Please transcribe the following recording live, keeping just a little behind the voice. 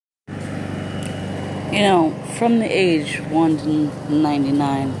From the age 1 to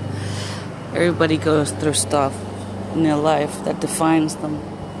 99, everybody goes through stuff in their life that defines them.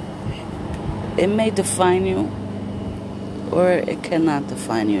 It may define you, or it cannot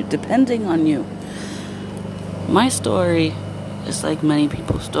define you, depending on you. My story is like many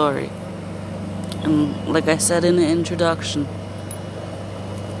people's story. And like I said in the introduction,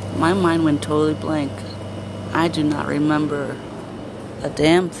 my mind went totally blank. I do not remember a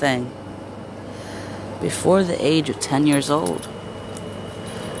damn thing before the age of 10 years old.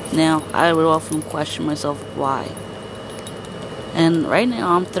 Now, I would often question myself why. And right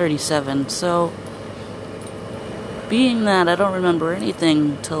now I'm 37, so being that I don't remember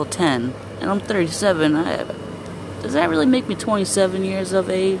anything till 10, and I'm 37, does that really make me 27 years of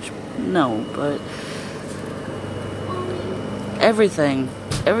age? No, but everything,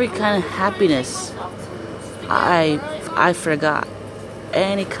 every kind of happiness, I forgot.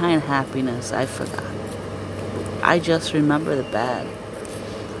 Any kind of happiness, I forgot. I just remember the bad.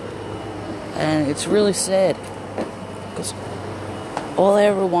 And it's really sad, because all I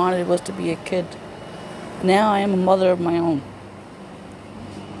ever wanted was to be a kid. Now I am a mother of my own.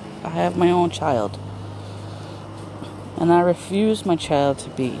 I have my own child. And I refuse my child to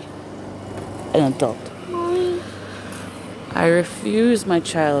be an adult. Mommy. I refuse my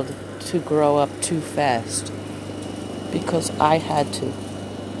child to grow up too fast, because I had to.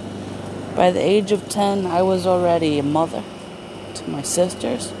 By the age of 10, I was already a mother to my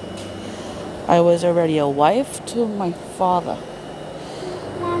sisters. I was already a wife to my father.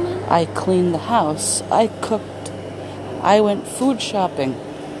 Mommy. I cleaned the house. I cooked. I went food shopping.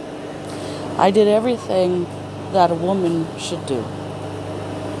 I did everything that a woman should do.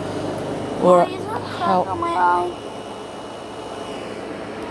 Or how on my eye.